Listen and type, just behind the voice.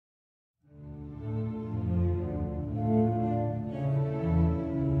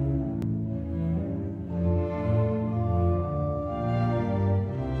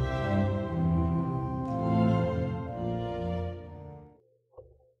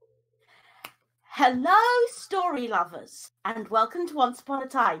Hello, story lovers, and welcome to Once Upon a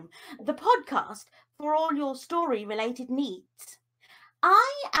Time, the podcast for all your story-related needs.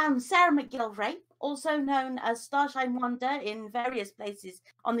 I am Sarah MacGillivray, also known as Starshine Wonder in various places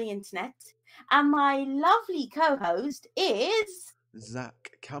on the internet, and my lovely co-host is...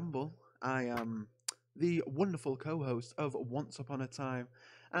 Zack Campbell. I am the wonderful co-host of Once Upon a Time,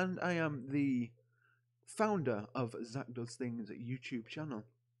 and I am the founder of Zack Does Things YouTube channel.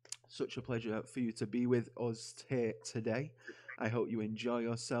 Such a pleasure for you to be with us here today. I hope you enjoy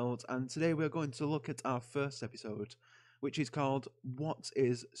yourselves, and today we're going to look at our first episode, which is called What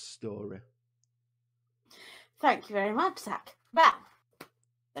is Story? Thank you very much, Zack. Well,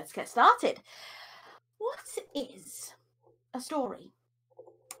 let's get started. What is a story?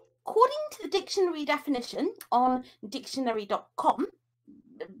 According to the dictionary definition on dictionary.com,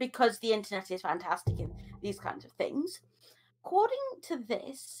 because the internet is fantastic in these kinds of things, according to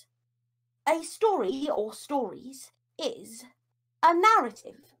this, a story or stories is a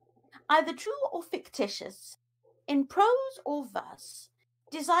narrative, either true or fictitious, in prose or verse,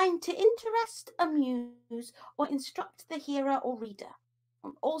 designed to interest, amuse, or instruct the hearer or reader,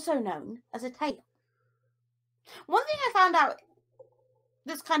 also known as a tale. One thing I found out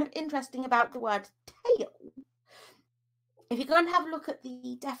that's kind of interesting about the word tale, if you go and have a look at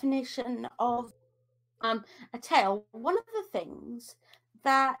the definition of a tale, one of the things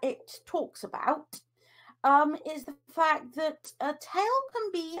that it talks about is the fact that a tale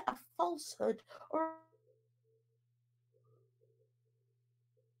can be a falsehood or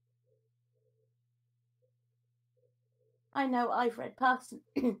I know I've read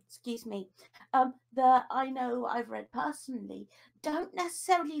excuse me, that I know I've read personally don't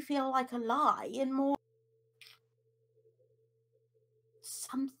necessarily feel like a lie and more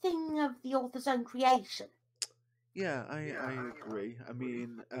something of the author's own creation. Yeah, I agree. I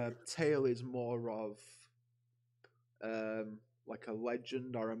mean, tale is more of like a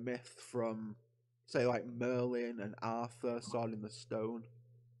legend or a myth from, say, like Merlin and Arthur, Sword in the Stone,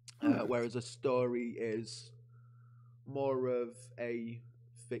 whereas a story is more of a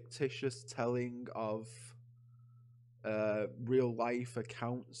fictitious telling of real life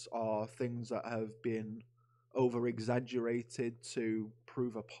accounts or things that have been over exaggerated to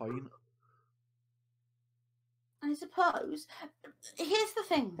prove a point. I suppose. Here's the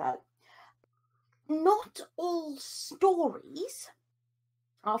thing, though. Not all stories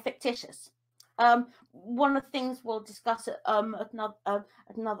are fictitious. One of the things we'll discuss at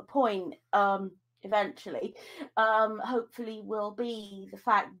another point eventually, hopefully, will be the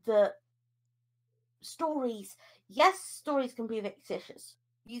fact that stories can be fictitious.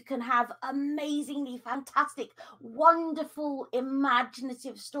 You can have amazingly fantastic, wonderful,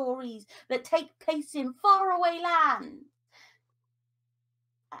 imaginative stories that take place in faraway lands.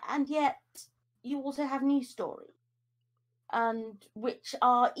 And yet, you also have news stories, and which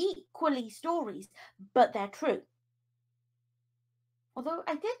are equally stories, but they're true. Although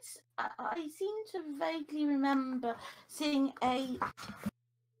I seem to vaguely remember seeing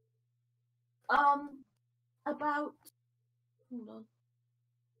about, hold on,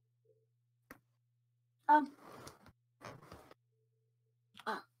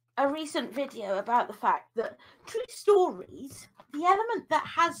 a recent video about the fact that true stories, the element that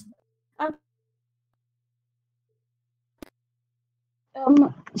has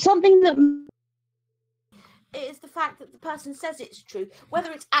something that is the fact that the person says it's true,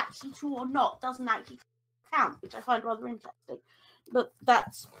 whether it's actually true or not doesn't actually count, which I find rather interesting. But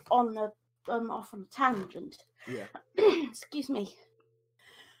that's on off on a tangent. Yeah. Excuse me.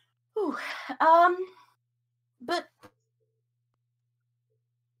 Ooh. But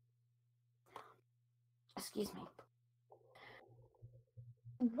excuse me.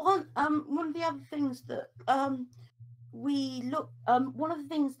 One of the other things that one of the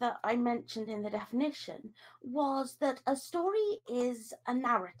things that I mentioned in the definition was that a story is a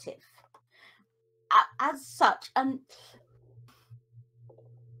narrative as such. And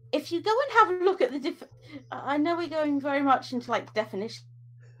if you go and have a look at the I know we're going very much into like definition.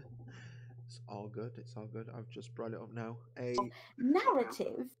 It's all good. It's all good. I've just brought it up now. A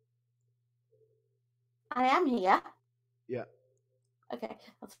narrative. I am here. Yeah. Okay,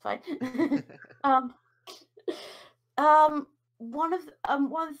 that's fine. One of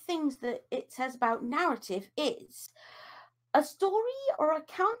the things that it says about narrative is a story or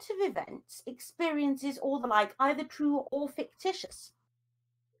account of events, experiences, or the like, either true or fictitious.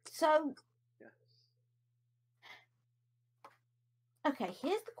 So, yes. Okay,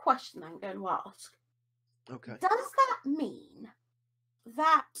 here's the question I'm going to ask. Okay. Does that mean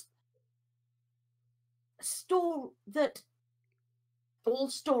that all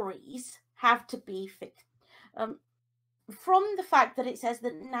stories have to be from the fact that it says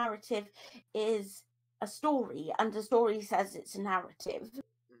that narrative is a story and a story says it's a narrative,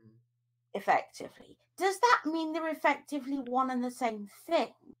 effectively, does that mean they're effectively one and the same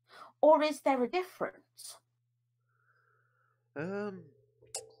thing, or is there a difference? I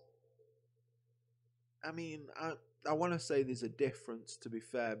mean, I want to say there's a difference, to be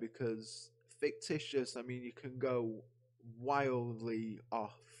fair, because fictitious, I mean, you can go wildly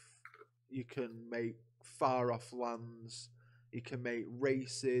off. You can make far off lands. You can make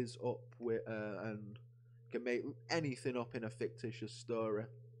races up with, and you can make anything up in a fictitious story.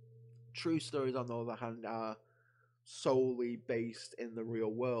 True stories, on the other hand, are solely based in the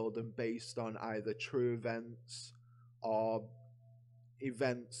real world and based on either true events or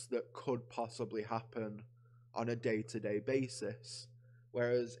events that could possibly happen on a day-to-day basis.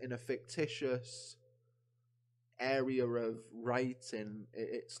 Whereas in a fictitious area of writing,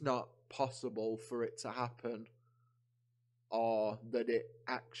 it's not possible for it to happen or that it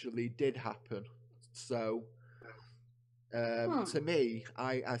actually did happen. So to me,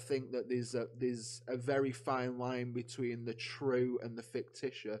 I think that there's a very fine line between the true and the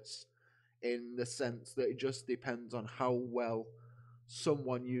fictitious, in the sense that it just depends on how well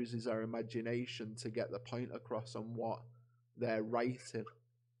someone uses their imagination to get the point across on what they're writing.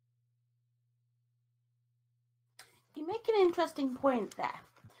 You make an interesting point there.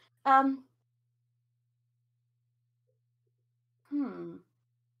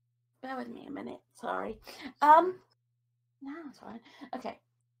 Bear with me a minute. Sorry. No, it's fine. Okay.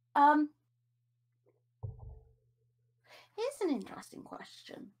 Here's an interesting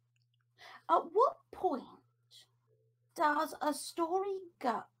question. At what point does a story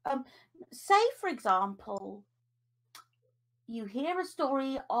go? Say, for example, you hear a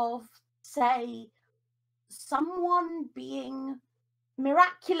story of, say, someone being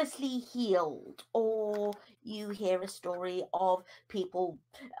miraculously healed, or you hear a story of people,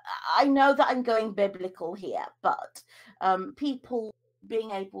 I know that I'm going biblical here, but people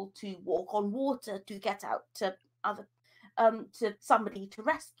being able to walk on water to get out to other to somebody to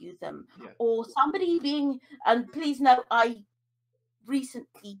rescue them, or somebody being, and please note I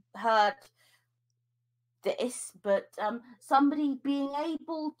recently heard this, but somebody being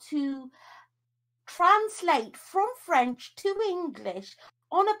able to translate from French to English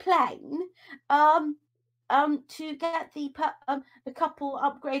on a plane to get the couple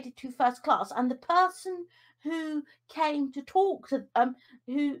upgraded to first class, and the person who came to talk to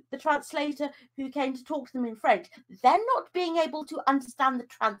the translator who came to talk to them in French, they're not being able to understand the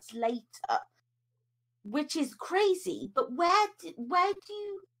translator, which is crazy. But where do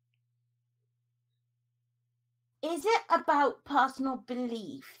you, is it about personal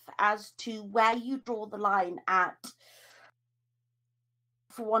belief as to where you draw the line at,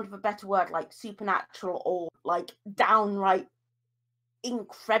 for want of a better word, like supernatural or like downright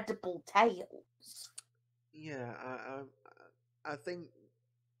incredible tales? Yeah, I think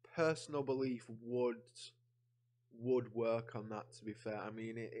personal belief would work on that, to be fair. I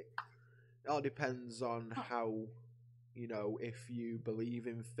mean, it all depends on how, you know, if you believe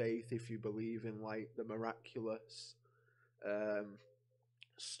in faith, if you believe in like the miraculous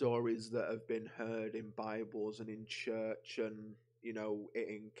stories that have been heard in Bibles and in church, and you know,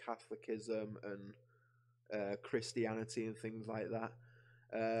 in Catholicism and Christianity and things like that.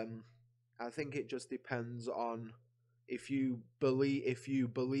 I think it just depends on if you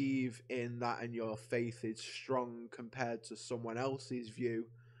believe in that and your faith is strong compared to someone else's view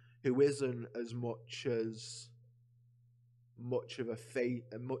who isn't as much of a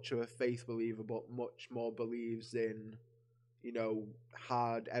faith believer, but much more believes in, you know,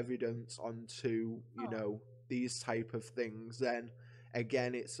 hard evidence onto, you know, these type of things. Then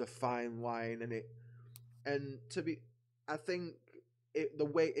again, it's a fine line, and to be, I think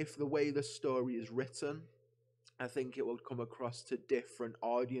if the way the story is written, I think it will come across to different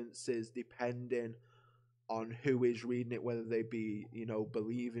audiences depending on who is reading it, whether they be, you know,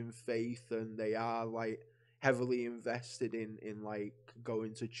 believe in faith and they are like heavily invested in like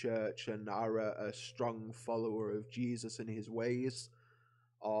going to church and are a strong follower of Jesus and his ways,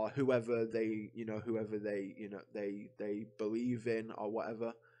 or whoever they believe in or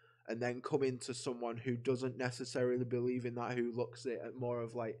whatever. And then come into someone who doesn't necessarily believe in that, who looks at it more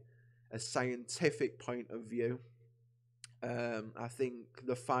of like a scientific point of view. I think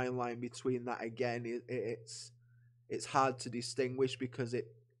the fine line between that, again, it's hard to distinguish, because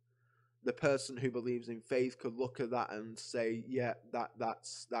the person who believes in faith could look at that and say, yeah,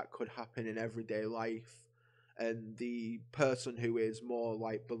 that could happen in everyday life. And the person who is more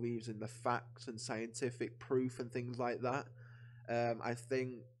like believes in the facts and scientific proof and things like that, I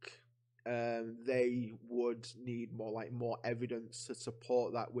think they would need more evidence to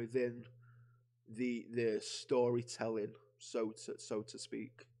support that within the storytelling, so to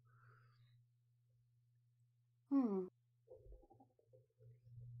speak.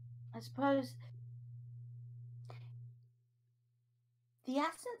 I suppose the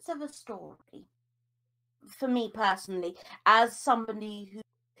essence of a story, for me personally, as somebody who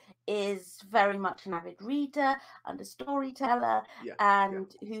is very much an avid reader and a storyteller,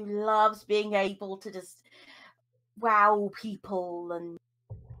 and who loves being able to just wow people and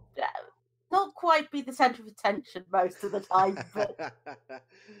not quite be the center of attention most of the time, but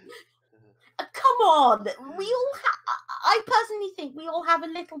come on, I personally think we all have a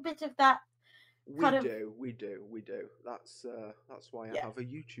little bit of that. We do. That's why I have a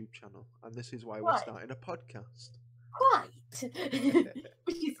YouTube channel, and this is why we're starting a podcast. Right.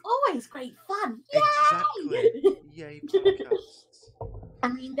 Which is always great fun. Yay! Exactly. Yay, podcasts. I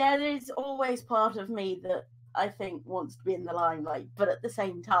mean, there is always part of me that I think wants to be in the limelight, but at the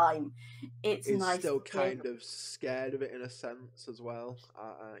same time, it's nice. Still kind of scared of it in a sense as well.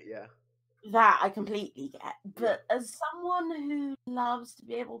 Yeah. That I completely get. But as someone who loves to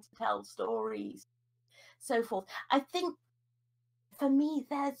be able to tell stories, so forth, I think for me,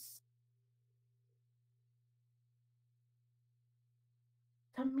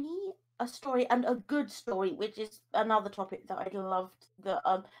 a story, and a good story, which is another topic that I'd loved that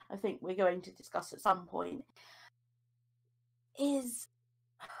I think we're going to discuss at some point, is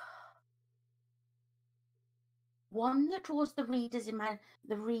one that draws the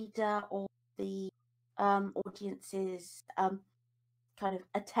reader or the audience's kind of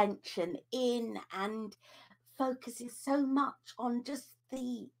attention in, and focuses so much on just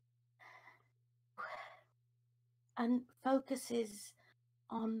focuses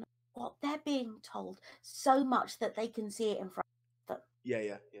on what they're being told so much that they can see it in front of them.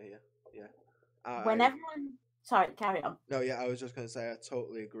 Yeah. When everyone... Sorry, carry on. No, yeah, I was just going to say I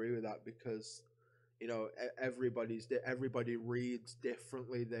totally agree with that, because everybody reads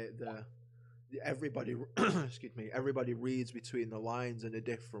differently. Everybody excuse me, everybody reads between the lines in a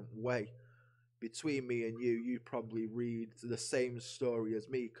different way. Between me and you probably read the same story as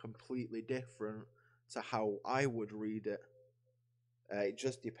me completely different to how I would read it. It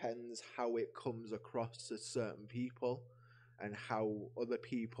just depends how it comes across to certain people and how other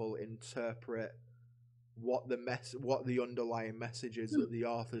people interpret what the underlying message is that the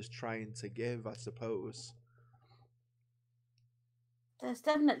author's trying to give, I suppose. There's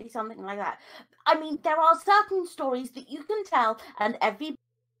definitely something like that. I mean, there are certain stories that you can tell and everybody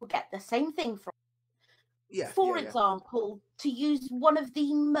will get the same thing from. For example, to use one of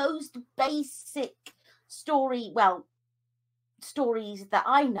the most basic stories that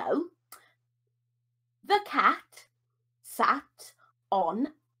I know, the cat sat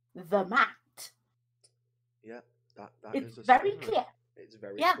on the mat. Yeah, that it's is very clear. It's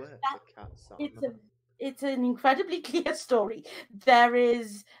very clear. The cat sat on the mat. It's an incredibly clear story.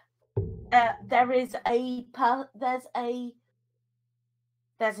 There's a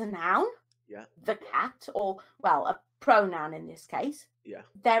noun. Yeah. The cat, or a pronoun in this case. Yeah.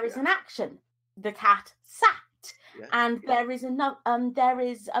 There is an action. The cat sat. Yeah. And there is an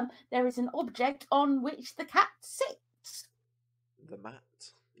object on which the cat sits. The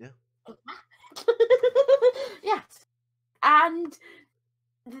mat. Yeah. The mat. Yes. And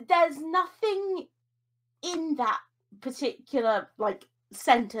there's nothing in that particular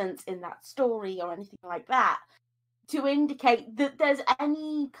sentence in that story or anything like that to indicate that there's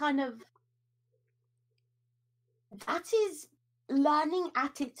any kind of... That is learning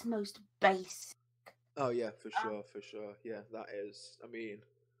at its most basic. Oh yeah, for sure. Yeah, that is. I mean,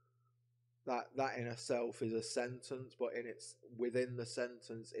 that in itself is a sentence, but within the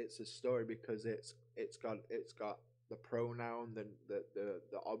sentence, it's a story, because it's got the pronoun,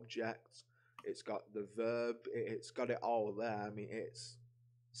 the object, it's got the verb, it's got it all there. I mean, it's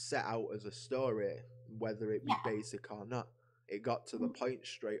set out as a story, whether it be basic or not. It got to the point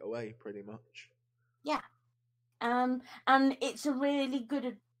straight away, pretty much. Yeah. And it's a really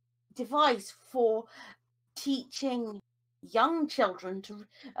good device for teaching young children to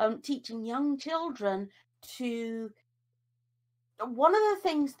one of the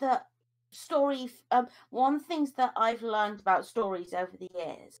things that I've learned about stories over the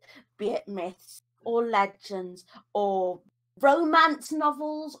years, be it myths or legends or romance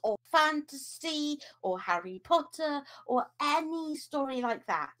novels or fantasy or Harry Potter or any story like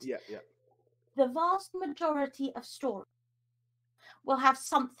that. Yeah. The vast majority of stories will have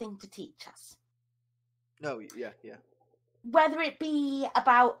something to teach us. No, yeah. Whether it be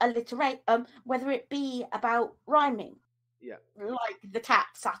about whether it be about rhyming. Yeah. Like the cat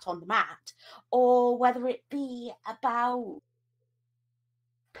sat on the mat, or whether it be about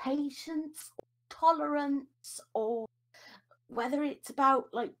patience, or tolerance, or whether it's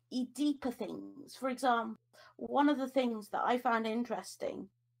about like deeper things. For example, one of the things that I found interesting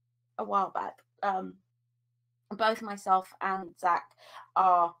a while back, both myself and Zack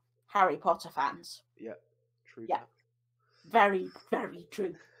are Harry Potter fans. Yeah, true. Yeah, very, very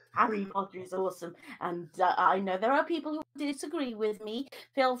true. Harry Potter is awesome, and I know there are people who disagree with me.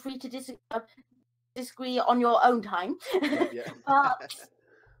 Feel free to disagree on your own time. Yeah. But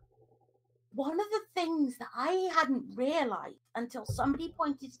one of the things that I hadn't realised until somebody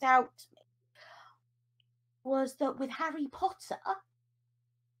pointed it out to me was that with Harry Potter,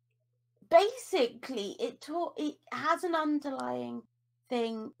 basically it has an underlying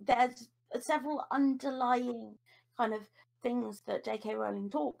thing. There's several underlying kind of things that J.K. Rowling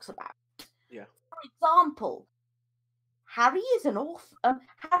talks about. Yeah. For example, Harry is an orphan.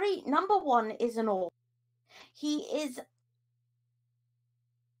 Harry, number one, is an orphan. He is,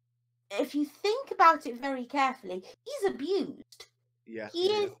 if you think about it very carefully, he's abused. Yeah. He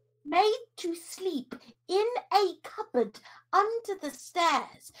is made to sleep in a cupboard under the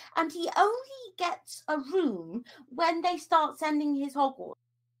stairs, and he only gets a room when they start sending his Hogwarts.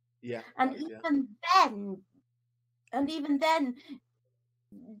 Yeah. And right, even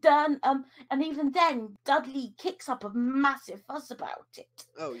then, Dudley kicks up a massive fuss about it.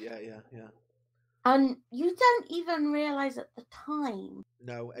 Oh yeah. And you don't even realise at the time.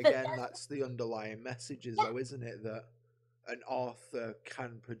 No, again, that's the underlying messages, though, isn't it? That an author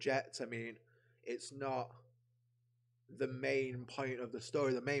can project. I mean, it's not the main point of the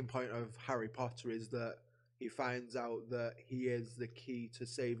story. The main point of Harry Potter is that he finds out that he is the key to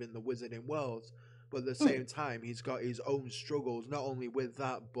saving the wizarding world. But at the same time, he's got his own struggles, not only with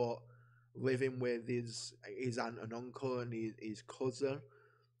that, but living with his aunt and uncle and his cousin.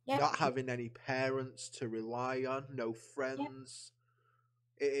 Not having any parents to rely on, no friends.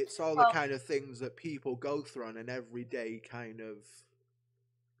 It's all the kind of things that people go through on an everyday kind of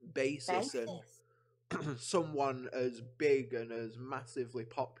basis. And someone as big and as massively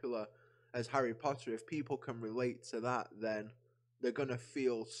popular as Harry Potter, if people can relate to that, then they're going to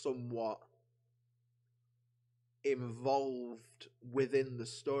feel somewhat involved within the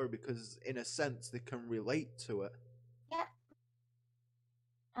story because, in a sense, they can relate to it. Yeah.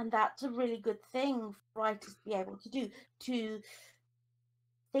 And that's a really good thing for writers to be able to do, to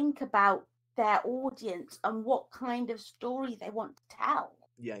think about their audience and what kind of story they want to tell.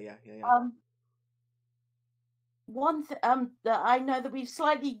 Yeah. One that I know that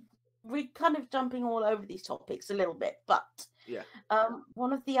we're kind of jumping all over these topics a little bit, but yeah.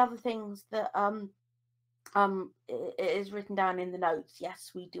 One of the other things that is written down in the notes.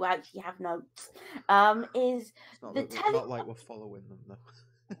 Yes, we do actually have notes. Is not like we're following them though.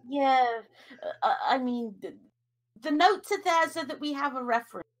 Yeah, I mean, the notes are there so that we have a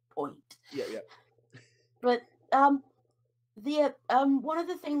reference point. Yeah. But one of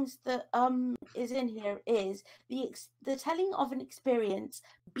the things that is in here is the telling of an experience,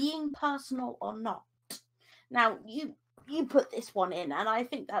 being personal or not. Now you put this one in, and I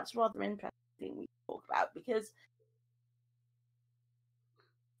think that's rather interesting we talk about, because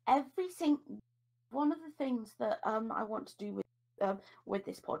one of the things that I want to do with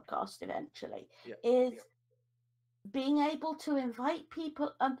this podcast eventually is being able to invite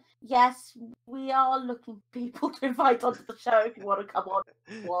people. Yes, we are looking for people to invite onto the show if you want to come on.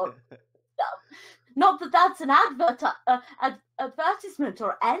 Not that that's an advertisement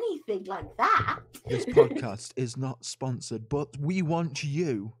or anything like that. This podcast is not sponsored, but we want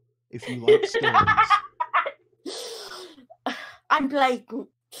you if you like stories. I'm blatant.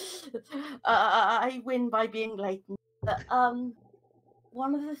 I win by being blatant. But,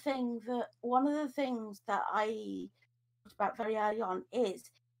 one of the things that I talked about very early on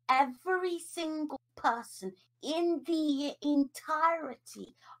is every single person in the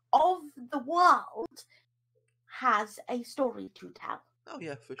entirety of the world has a story to tell. Oh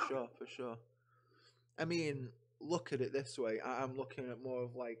yeah, for sure. I mean, look at it this way. I'm looking at more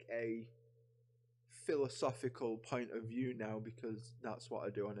of like a philosophical point of view now, because that's what I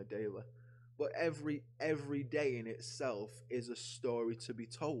do on a daily. But every day in itself is a story to be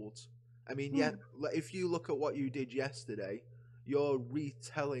told. I mean, if you look at what you did yesterday, you're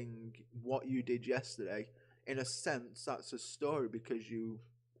retelling what you did yesterday. In a sense, that's a story, because you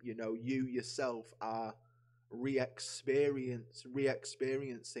yourself are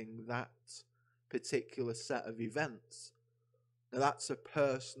re-experiencing that particular set of events. Now that's a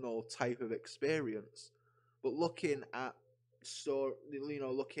personal type of experience. But looking at stories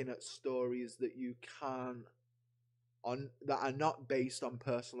that you can't that are not based on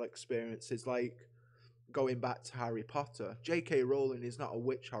personal experiences, like going back to Harry Potter. J.K. Rowling is not a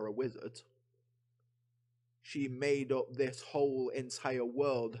witch or a wizard. She made up this whole entire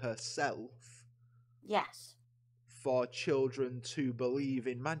world herself. Yes. For children to believe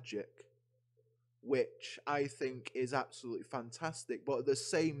in magic, which I think is absolutely fantastic. But at the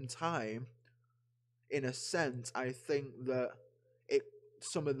same time, in a sense, I think that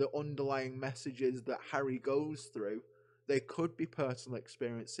some of the underlying messages that Harry goes through, they could be personal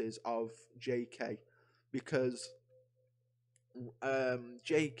experiences of J.K. because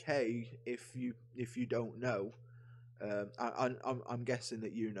J.K., if you don't know, I'm guessing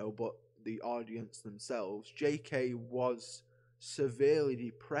that you know, but the audience themselves, J.K. was severely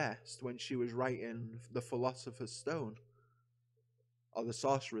depressed when she was writing the Philosopher's Stone, or the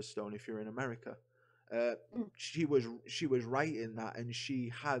Sorcerer's Stone if you're in America. She was writing that, and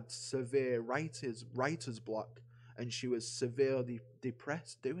she had severe writer's block, and she was severely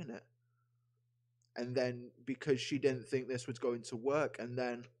depressed doing it. And then because she didn't think this was going to work, and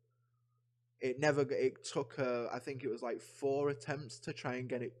then it took her, I think it was like 4 attempts to try and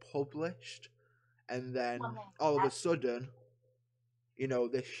get it published, and then all of a sudden,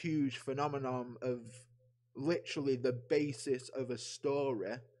 this huge phenomenon of literally the basis of a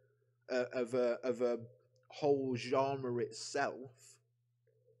story, of a whole genre itself,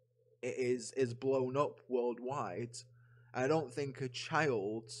 is blown up worldwide. I don't think a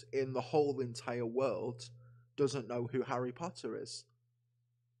child in the whole entire world doesn't know who Harry Potter is.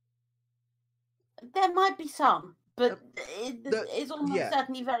 There might be some, but it's almost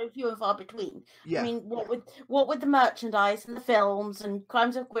certainly very few and far between. Yeah. I mean, what with the merchandise and the films and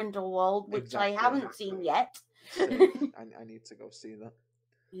Crimes of Grindelwald, which I haven't seen yet. I need to go see that.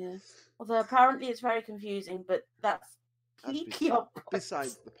 Yeah. Although apparently it's very confusing, but that's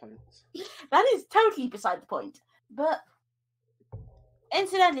besides the point. That is totally beside the point. But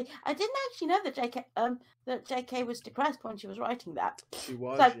incidentally, I didn't actually know that J.K. was depressed when she was writing that. She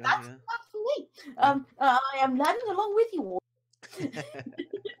was. So that's me. I am learning along with you all.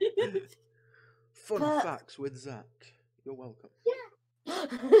 Fun facts with Zack. You're welcome. Yeah.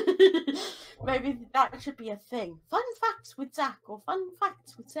 Maybe that should be a thing. Fun facts with Zack, or fun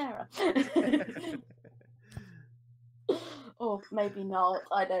facts with Sarah. Or maybe not.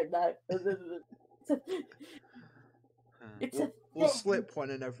 I don't know. We'll slip one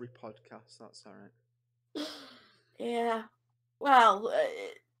in every podcast. That's all right. Yeah. Well,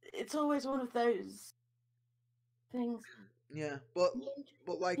 it's always one of those things. Yeah, but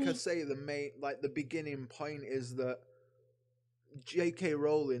like I say, the beginning point is that J.K.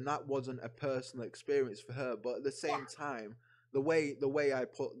 Rowling, that wasn't a personal experience for her, but at the same time, the way I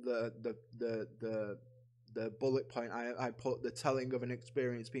put the bullet point, I put the telling of an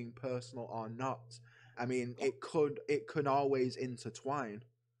experience being personal or not. I mean, it could always intertwine.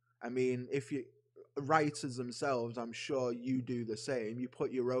 I mean, if you writers themselves, I'm sure you do the same. You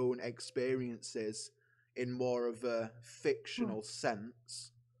put your own experiences in more of a fictional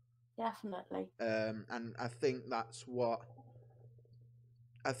sense. Definitely. And I think that's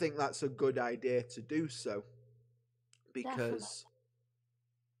a good idea to do so, because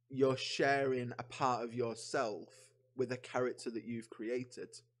you're sharing a part of yourself with a character that you've created.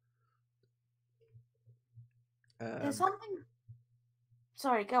 There's something.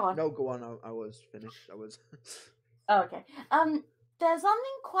 Sorry, go on. No, go on. I was finished. Oh, okay. There's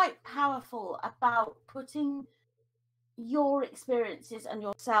something quite powerful about putting your experiences and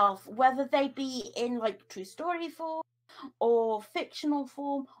yourself, whether they be in like true story form or fictional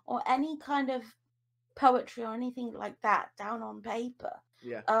form or any kind of poetry or anything like that, down on paper.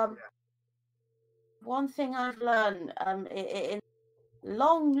 Yeah. One thing I've learned in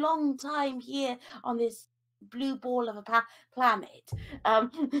long time here on this blue ball of a planet.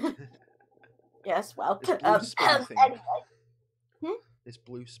 Yes, well, this blue spinny thing. Anyway. This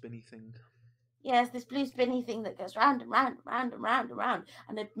blue spinny thing. Yes, this blue spinny thing that goes round and round and round and round and round,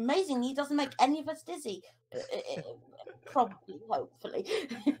 and amazingly, he doesn't make any of us dizzy. Probably, hopefully,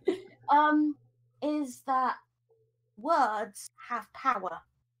 is that words have power.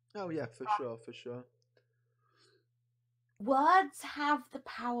 Oh yeah, for sure. Words have the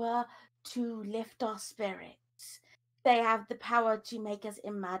power to lift our spirits. They have the power to make us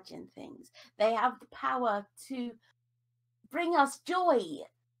imagine things. They have the power to bring us joy.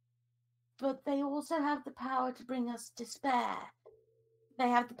 But they also have the power to bring us despair. They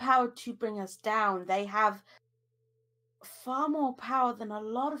have the power to bring us down. They have far more power than a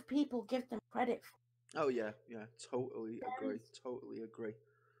lot of people give them credit for. Oh yeah, totally agree.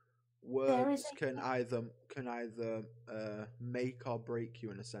 Words can either make or break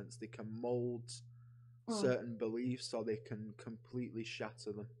you in a sense. They can mold certain beliefs, or they can completely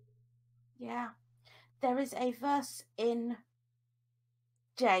shatter them. Yeah. There is a verse in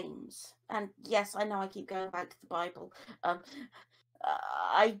James, and yes, I know I keep going back to the Bible. I'm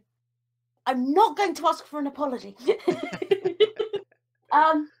not going to ask for an apology.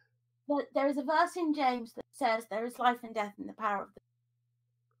 But there is a verse in James that says there is life and death in the power of the.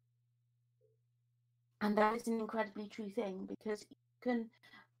 And that is an incredibly true thing, because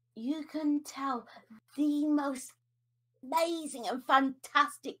you can tell the most amazing and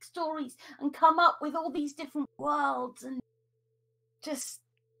fantastic stories and come up with all these different worlds and just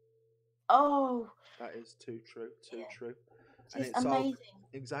that is too true, true. And it's it's amazing.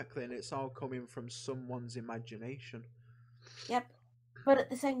 exactly, and it's all coming from someone's imagination. Yep. But at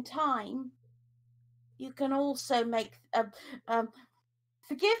the same time, you can also make forgive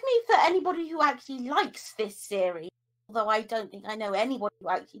me for anybody who actually likes this series, although I don't think I know anybody who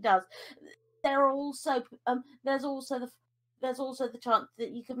actually does. There are also there's also the chance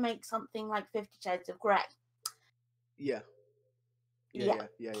that you could make something like 50 Shades of Grey. Yeah. Yeah.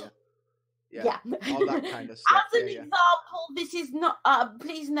 All that kind of stuff. As an example, this is not.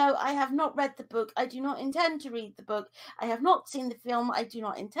 Please know, I have not read the book. I do not intend to read the book. I have not seen the film. I do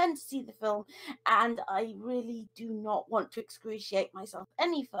not intend to see the film, and I really do not want to excruciate myself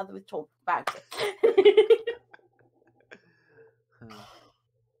any further with talking about it.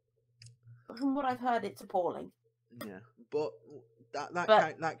 From what I've heard, it's appalling. Yeah, but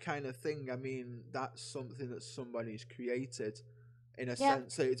that kind of thing. I mean, that's something that somebody's created. In a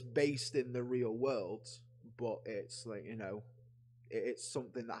sense, that it's based in the real world, but it's like, it's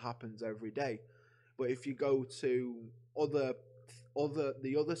something that happens every day. But if you go to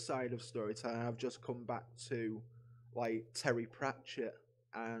the other side of storytelling, I've just come back to like Terry Pratchett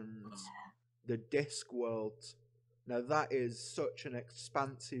and the Discworld. Now that is such an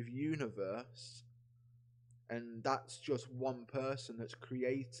expansive universe, and that's just one person that's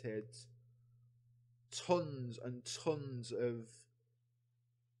created tons and tons of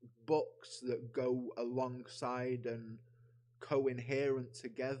books that go alongside and coherent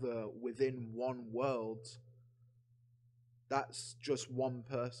together within one world. That's just one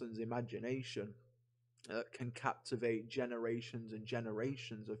person's imagination that can captivate generations and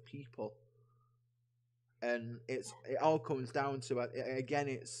generations of people. And it all comes down to,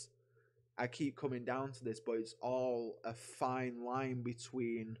 again, I keep coming down to this, but it's all a fine line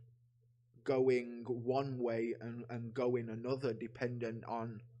between going one way and going another, dependent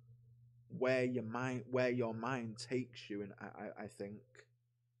on where your mind takes you. And I think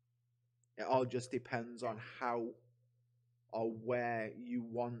it all just depends on how or where you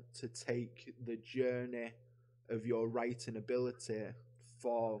want to take the journey of your writing ability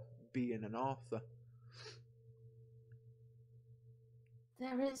for being an author.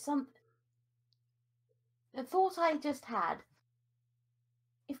 There is something. The thought I just had: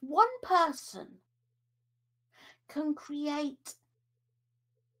 if one person can create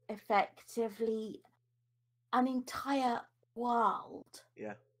effectively an entire world,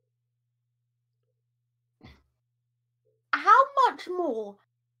 how much more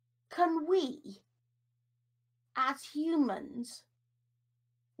can we as humans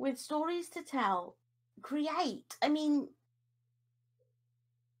with stories to tell create? I mean,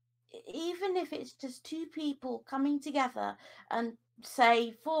 even if it's just two people coming together and,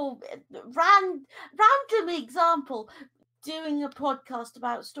 say, for random example, doing a podcast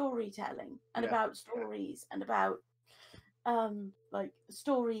about storytelling and about stories and about like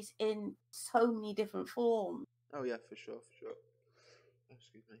stories in so many different forms. Oh yeah, for sure.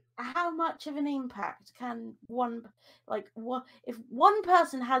 Excuse me. How much of an impact can if one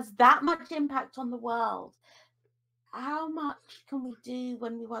person has that much impact on the world, how much can we do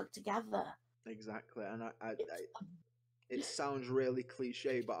when we work together? Exactly. And it sounds really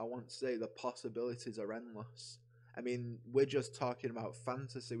cliche, but I want to say the possibilities are endless. I mean, we're just talking about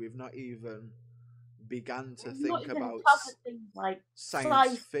fantasy. We've not even begun to think about things like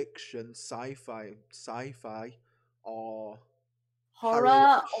science fiction, sci-fi, or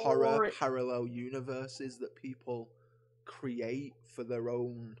horror, parallel universes that people create for their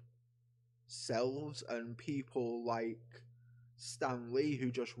own selves. And people like Stan Lee,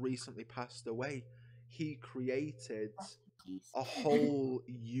 who just recently passed away, he created a whole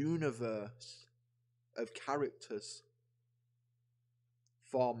universe of characters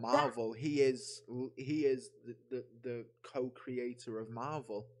for Marvel. He is the co-creator of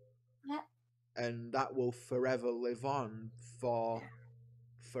Marvel. Yeah. And that will forever live on for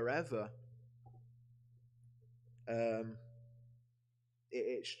forever.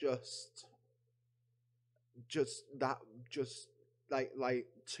 It's just like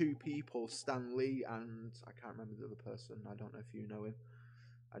two people, Stan Lee and I can't remember the other person. I don't know if you know him.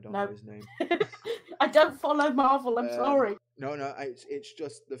 I don't know No. his name. I don't follow Marvel. I'm sorry. No, it's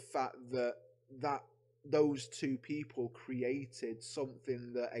just the fact that those two people created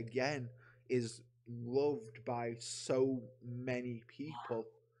something that again is loved by so many people.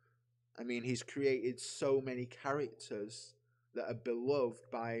 I mean, he's created so many characters that are beloved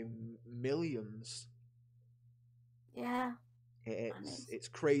by millions. Yeah. It's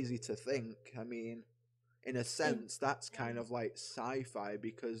crazy to think. I mean, in a sense, that's kind of like sci-fi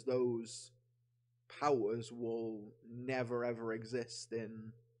because those powers will never ever exist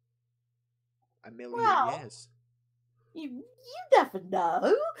in a million years. You never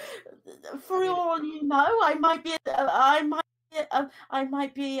know. For all you know, I might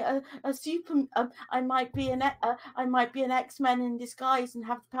be a super. I might be an X-Men in disguise and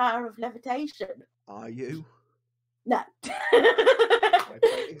have the power of levitation. Are you? No. My point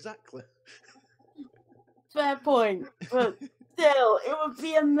exactly. Fair point, but still, it would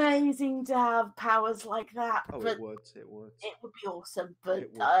be amazing to have powers like that. Oh, but it would. It would be awesome, but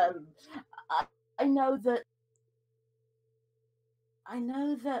It would I know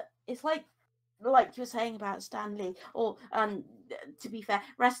that it's like you're saying about Stan Lee, or to be fair,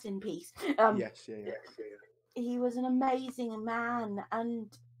 rest in peace. Yes, yeah. He was an amazing man,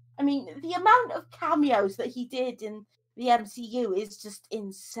 and I mean the amount of cameos that he did in the MCU is just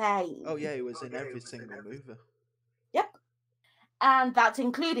insane. Oh yeah, he was in every single movie. Yep, and that's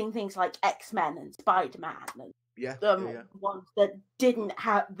including things like X-Men and Spider-Man and ones that didn't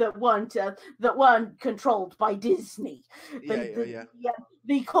have that weren't controlled by Disney. Well,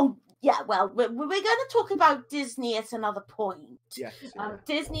 we're going to talk about Disney at another point. Yes.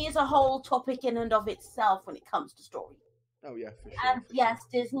 Disney is a whole topic in and of itself when it comes to story. Oh yeah, for sure. And yes,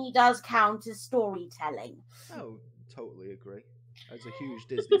 Disney does count as storytelling. Oh, totally agree. As a huge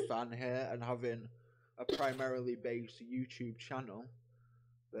Disney fan here, and having a primarily based YouTube channel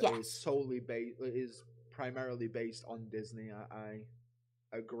that is primarily based on Disney, I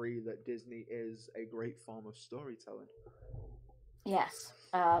agree that Disney is a great form of storytelling. Yes.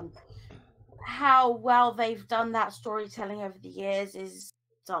 How well they've done that storytelling over the years is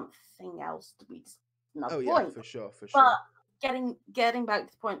something else to be another point. For sure. But getting back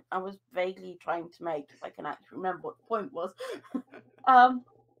to the point I was vaguely trying to make, if I can actually remember what the point was.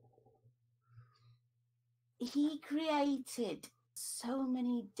 He created so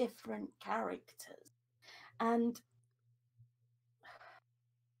many different characters, and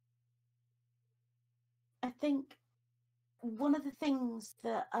I think one of the things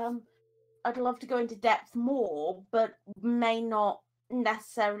that I'd love to go into depth more, but may not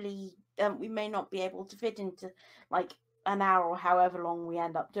necessarily we may not be able to fit into like an hour or however long we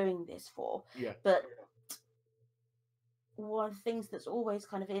end up doing this for. Yeah. But one of the things that's always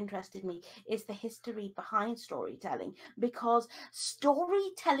kind of interested me is the history behind storytelling, because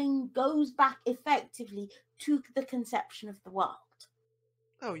storytelling goes back effectively to the conception of the world.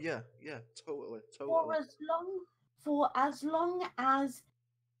 Oh yeah, totally. For as long as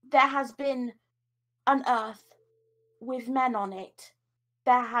there has been an earth with men on it,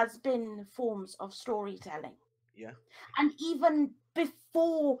 there has been forms of storytelling. Yeah. And even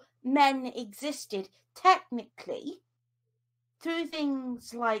before men existed, technically, through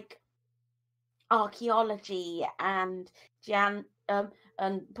things like archaeology and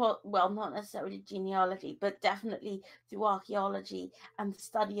not necessarily genealogy, but definitely through archaeology and the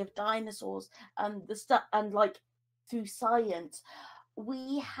study of dinosaurs and through science,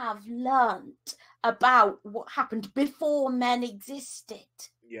 we have learnt about what happened before men existed.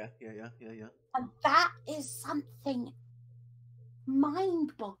 Yeah. And that is something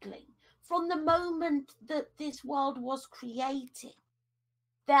mind-boggling. From the moment that this world was created,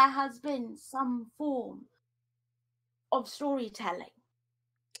 there has been some form of storytelling.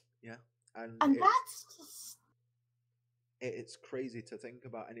 Yeah. And that's just... It's crazy to think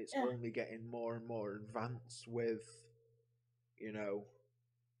about, and it's only getting more and more advanced with,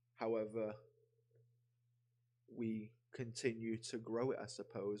 however we continue to grow it, I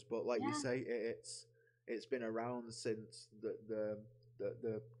suppose. But like you say, it's been around since the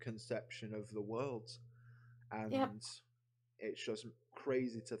conception of the world, and it's just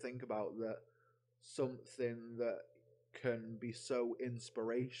crazy to think about that something that can be so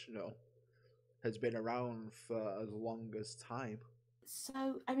inspirational has been around for as long as time.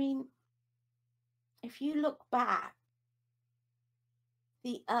 So, I mean, if you look back,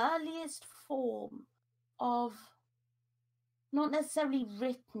 the earliest form of not necessarily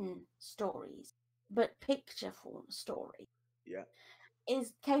written stories, but picture form story,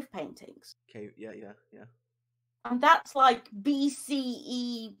 is cave paintings. Yeah. And that's like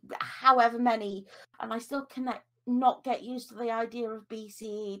BCE, however many, and I still not get used to the idea of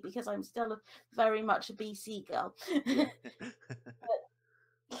BCE because I'm still very much a BC girl. Yeah.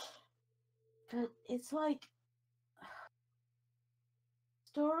 But it's like,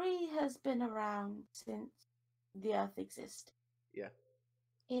 story has been around since the Earth existed. Yeah.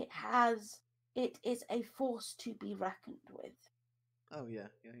 It is a force to be reckoned with. Oh yeah.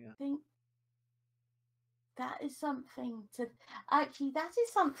 I think that is something I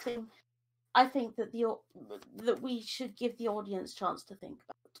think that that we should give the audience chance to think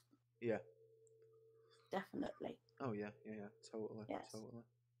about. Yeah. Definitely. Oh yeah. Totally. Yes. Totally.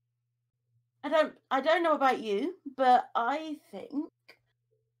 I don't know about you, but I think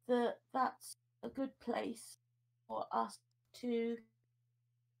that that's a good place for us to.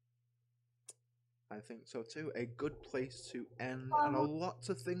 I think so too. A good place to end, and a lot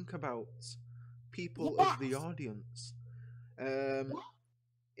to think about, people of the audience.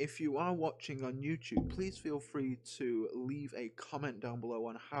 If you are watching on YouTube, please feel free to leave a comment down below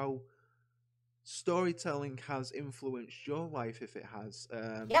on how storytelling has influenced your life, if it has.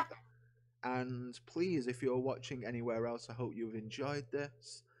 Yep. And please, if you're watching anywhere else, I hope you've enjoyed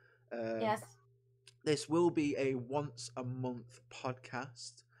this. Yes. This will be a once a month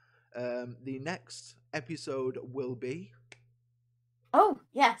podcast. The next episode will be. Oh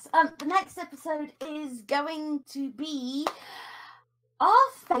yes. The next episode is going to be our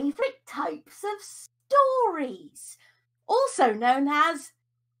favourite types of stories, also known as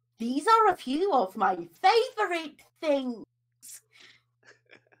 "These are a few of my favourite things."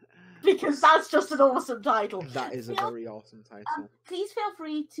 Because that's just an awesome title. That is a very awesome title. Please feel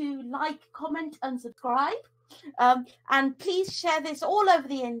free to like, comment, and subscribe. And please share this all over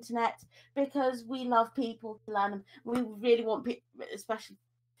the internet because we love people to learn. We really want people, especially.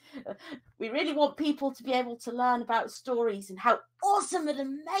 We really want people to be able to learn about stories and how awesome and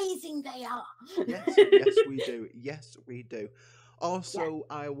amazing they are. Yes, we do. Also,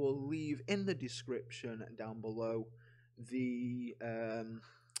 I will leave in the description down below the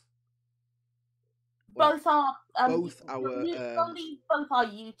both our YouTube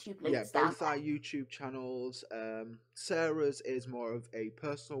links. Yeah, both our YouTube channels. Sarah's is more of a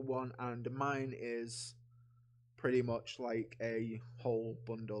personal one, and mine is pretty much like a whole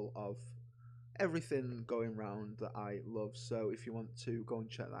bundle of everything going round that I love. So if you want to go and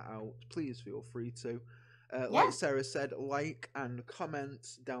check that out, please feel free to. Like Sarah said, like and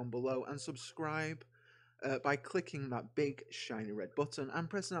comment down below and subscribe by clicking that big shiny red button and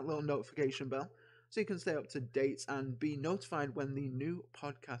pressing that little notification bell so you can stay up to date and be notified when the new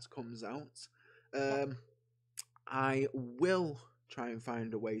podcast comes out. I will try and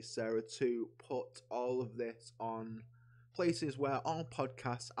find a way, Sarah, to put all of this on places where all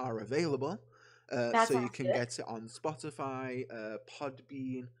podcasts are available. So you can get it on Spotify,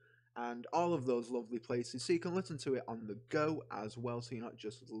 Podbean, and all of those lovely places. So you can listen to it on the go as well, so you're not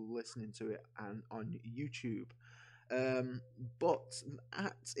just listening to it and on YouTube. But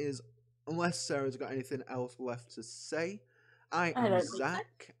that is, unless Sarah's got anything else left to say, I am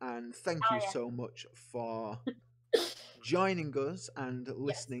Zack, and thank you so much for joining us and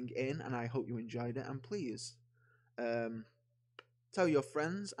listening in, and I hope you enjoyed it. And please tell your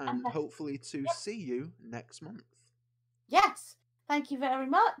friends, and hopefully to see you next month. Yes, thank you very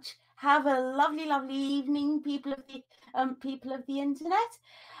much. Have a lovely, lovely evening, people of the internet,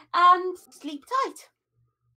 and sleep tight.